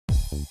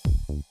Hi,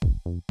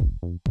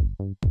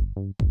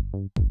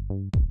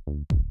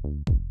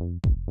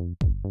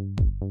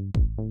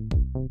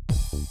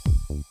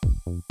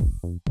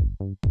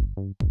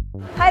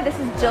 this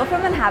is Jill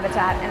from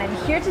Inhabitat, and I'm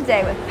here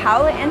today with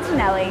Paola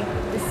Antonelli,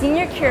 the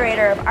Senior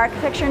Curator of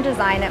Architecture and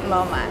Design at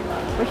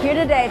MoMA. We're here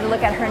today to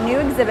look at her new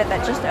exhibit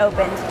that just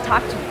opened,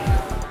 Talk to Me.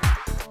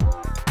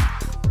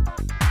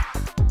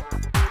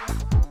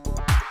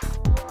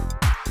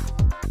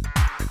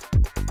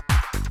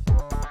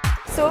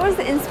 So what was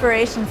the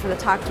inspiration for the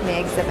Talk to Me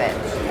exhibit?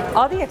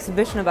 All the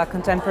exhibitions about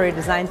contemporary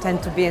design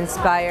tend to be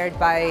inspired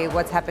by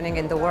what's happening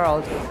in the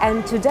world.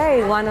 And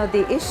today, one of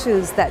the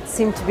issues that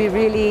seem to be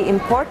really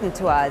important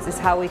to us is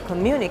how we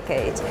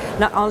communicate,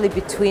 not only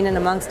between and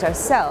amongst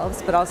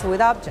ourselves, but also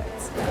with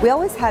objects. We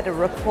always had a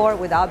rapport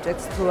with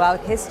objects throughout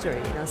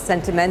history,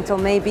 sentimental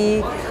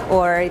maybe,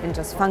 or even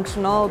just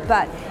functional,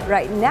 but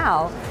right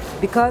now,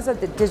 because of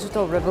the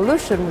digital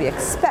revolution, we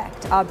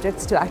expect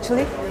objects to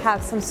actually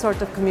have some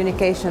sort of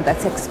communication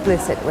that's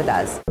explicit with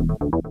us.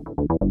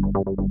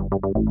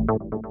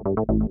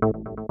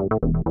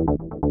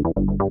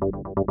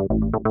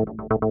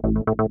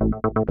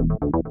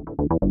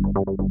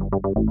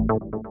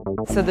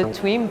 So the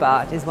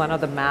Tweenbot is one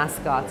of the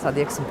mascots of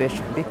the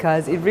exhibition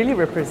because it really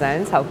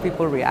represents how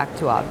people react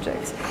to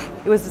objects.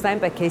 It was designed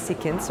by Casey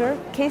Kinzer.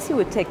 Casey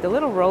would take the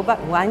little robot,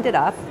 wind it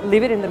up,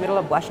 leave it in the middle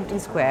of Washington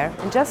Square,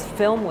 and just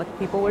film what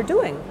people were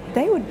doing.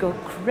 They would go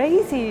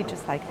crazy,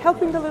 just like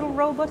helping the little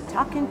robot,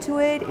 talking to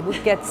it. It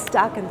would get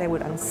stuck and they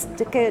would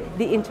unstick it.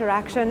 The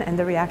interaction and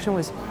the reaction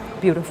was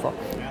beautiful.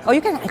 Oh, you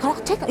cannot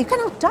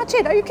touch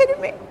it. Are you kidding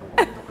me?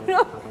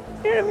 No,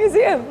 you're in a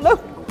museum. Look.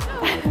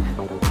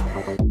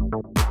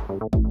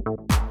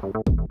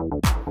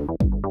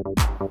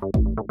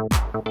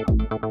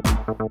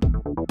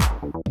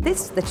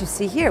 This that you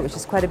see here, which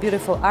is quite a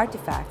beautiful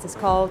artifact, is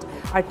called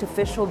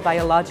artificial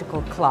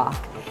biological clock.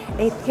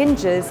 It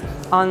hinges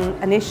on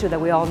an issue that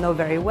we all know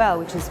very well,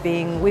 which is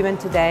being women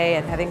today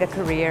and having a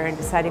career and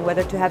deciding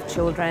whether to have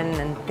children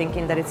and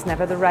thinking that it's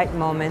never the right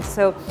moment.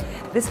 So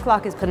this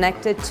clock is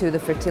connected to the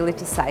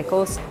fertility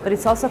cycles, but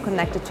it's also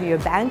connected to your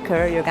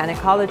banker, your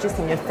gynecologist,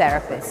 and your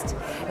therapist.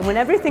 And when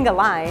everything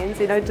aligns,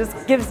 it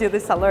just gives you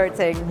this alert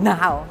saying,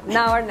 now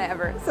or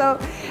never. So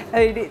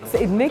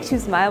it makes you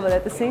smile, but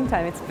at the same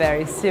time, it's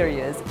very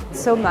serious.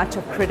 So much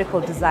of critical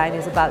design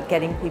is about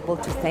getting people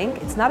to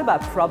think. It's not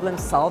about problem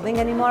solving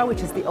anymore,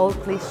 which is the old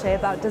cliche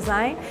about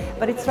design,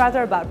 but it's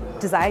rather about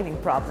designing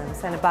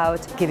problems and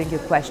about giving you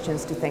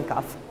questions to think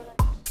of.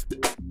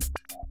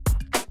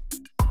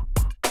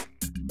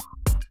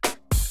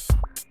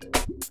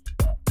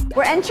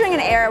 We're entering an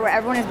era where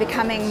everyone is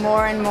becoming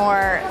more and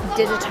more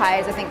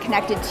digitized, I think,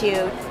 connected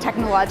to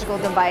technological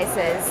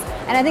devices.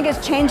 And I think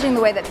it's changing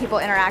the way that people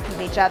interact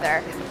with each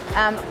other.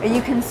 Are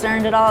you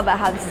concerned at all about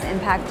how this is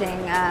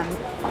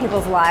impacting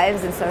people's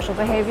lives and social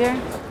behavior?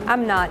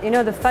 I'm not.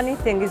 The funny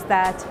thing is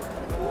that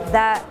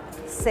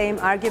same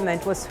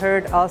argument was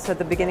heard also at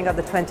the beginning of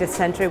the 20th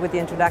century with the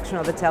introduction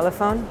of the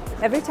telephone.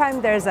 Every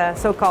time there's a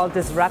so-called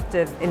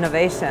disruptive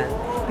innovation,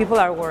 people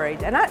are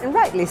worried, and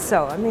rightly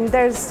so. I mean,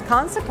 there's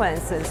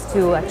consequences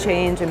to a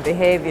change in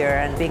behavior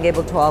and being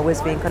able to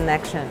always be in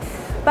connection.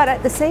 But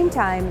at the same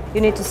time, you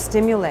need to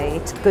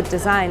stimulate good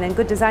design, and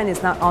good design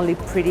is not only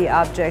pretty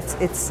objects,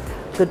 it's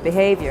good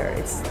behavior.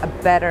 It's a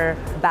better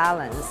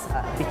balance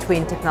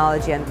between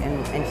technology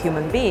and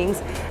human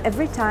beings.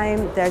 Every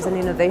time there's an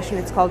innovation,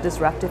 it's called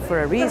disruptive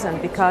for a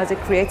reason, because it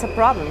creates a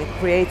problem. It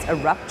creates a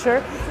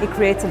rupture. It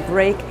creates a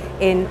break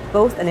in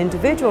both an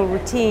individual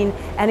routine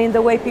and in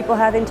the way people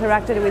have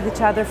interacted with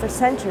each other for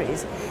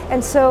centuries.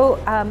 And so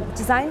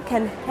design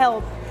can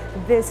help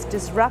this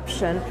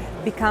disruption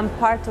become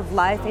part of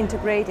life,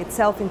 integrate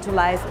itself into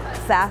life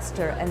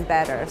faster and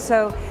better.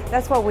 So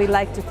that's what we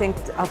like to think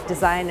of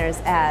designers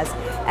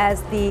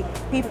as the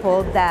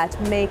people that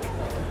make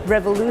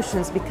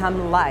revolutions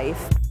become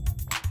life.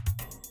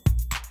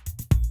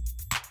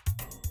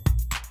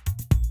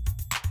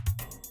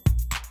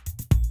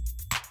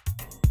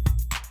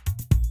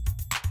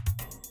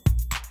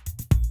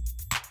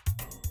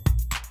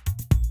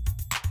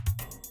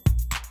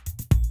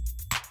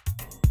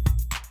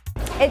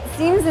 It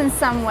seems in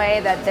some way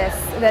that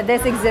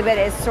this exhibit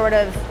is sort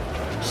of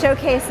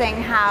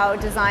showcasing how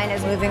design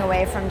is moving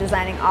away from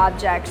designing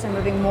objects and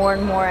moving more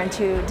and more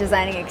into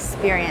designing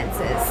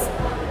experiences.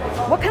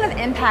 What kind of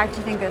impact do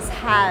you think this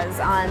has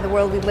on the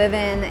world we live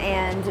in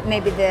and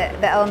maybe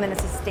the element of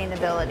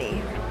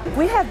sustainability?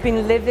 We have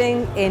been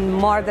living in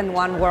more than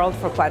one world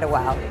for quite a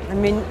while. I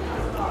mean,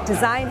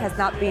 design has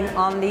not been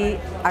only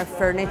our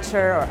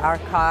furniture or our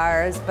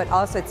cars, but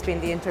also it's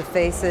been the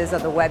interfaces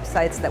of the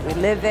websites that we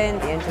live in,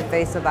 the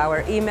interface of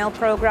our email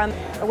program.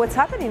 What's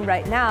happening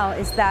right now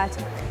is that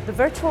the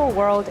virtual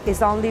world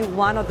is only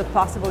one of the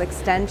possible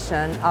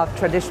extensions of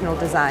traditional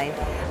design.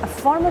 A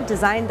form of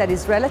design that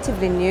is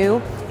relatively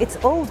new, it's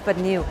old but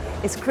new,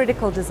 is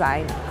critical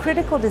design.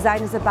 Critical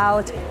design is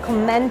about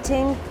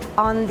commenting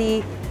on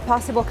the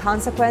possible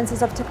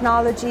consequences of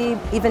technology,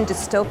 even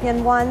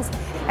dystopian ones.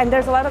 And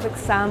there's a lot of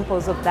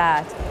examples of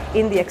that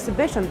in the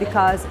exhibition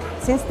because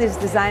since these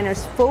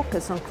designers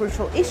focus on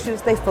crucial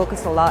issues, they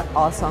focus a lot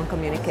also on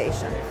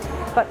communication.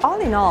 But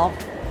all in all,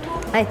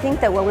 I think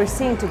that what we're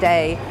seeing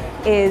today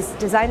is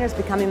designers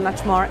becoming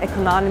much more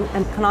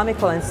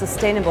economical and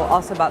sustainable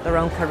also about their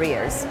own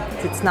careers.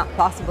 It's not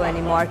possible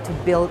anymore to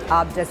build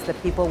objects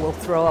that people will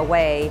throw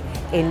away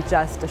in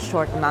just a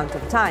short amount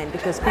of time,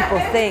 because people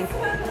think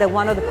that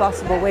one of the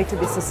possible ways to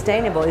be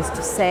sustainable is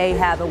to, say,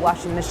 have a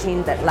washing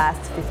machine that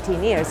lasts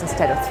 15 years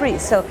instead of 3.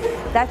 So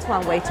that's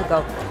one way to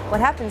go. What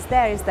happens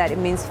there is that it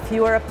means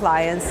fewer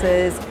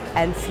appliances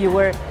and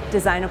fewer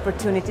design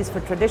opportunities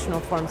for traditional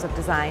forms of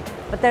design.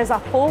 But there's a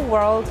whole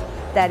world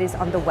that is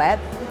on the web.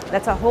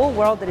 That's a whole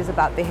world that is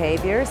about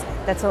behaviors.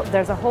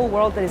 There's a whole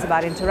world that is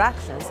about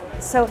interactions.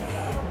 So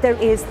there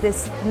is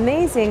this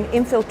amazing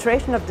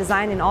infiltration of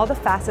design in all the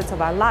facets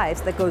of our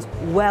lives that goes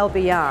well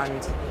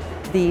beyond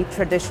the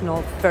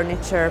traditional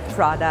furniture,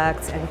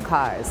 products, and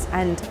cars.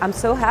 And I'm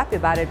so happy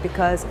about it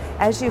because,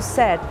 as you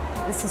said,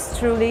 this is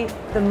truly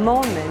the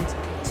moment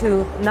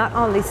to not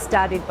only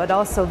study but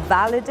also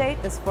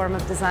validate this form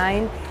of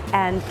design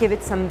and give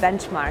it some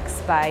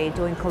benchmarks by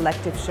doing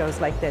collective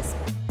shows like this.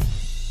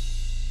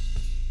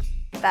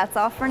 That's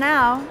all for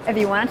now. If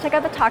you want to check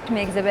out the Talk to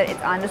Me exhibit,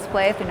 it's on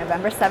display through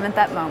November 7th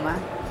at MoMA.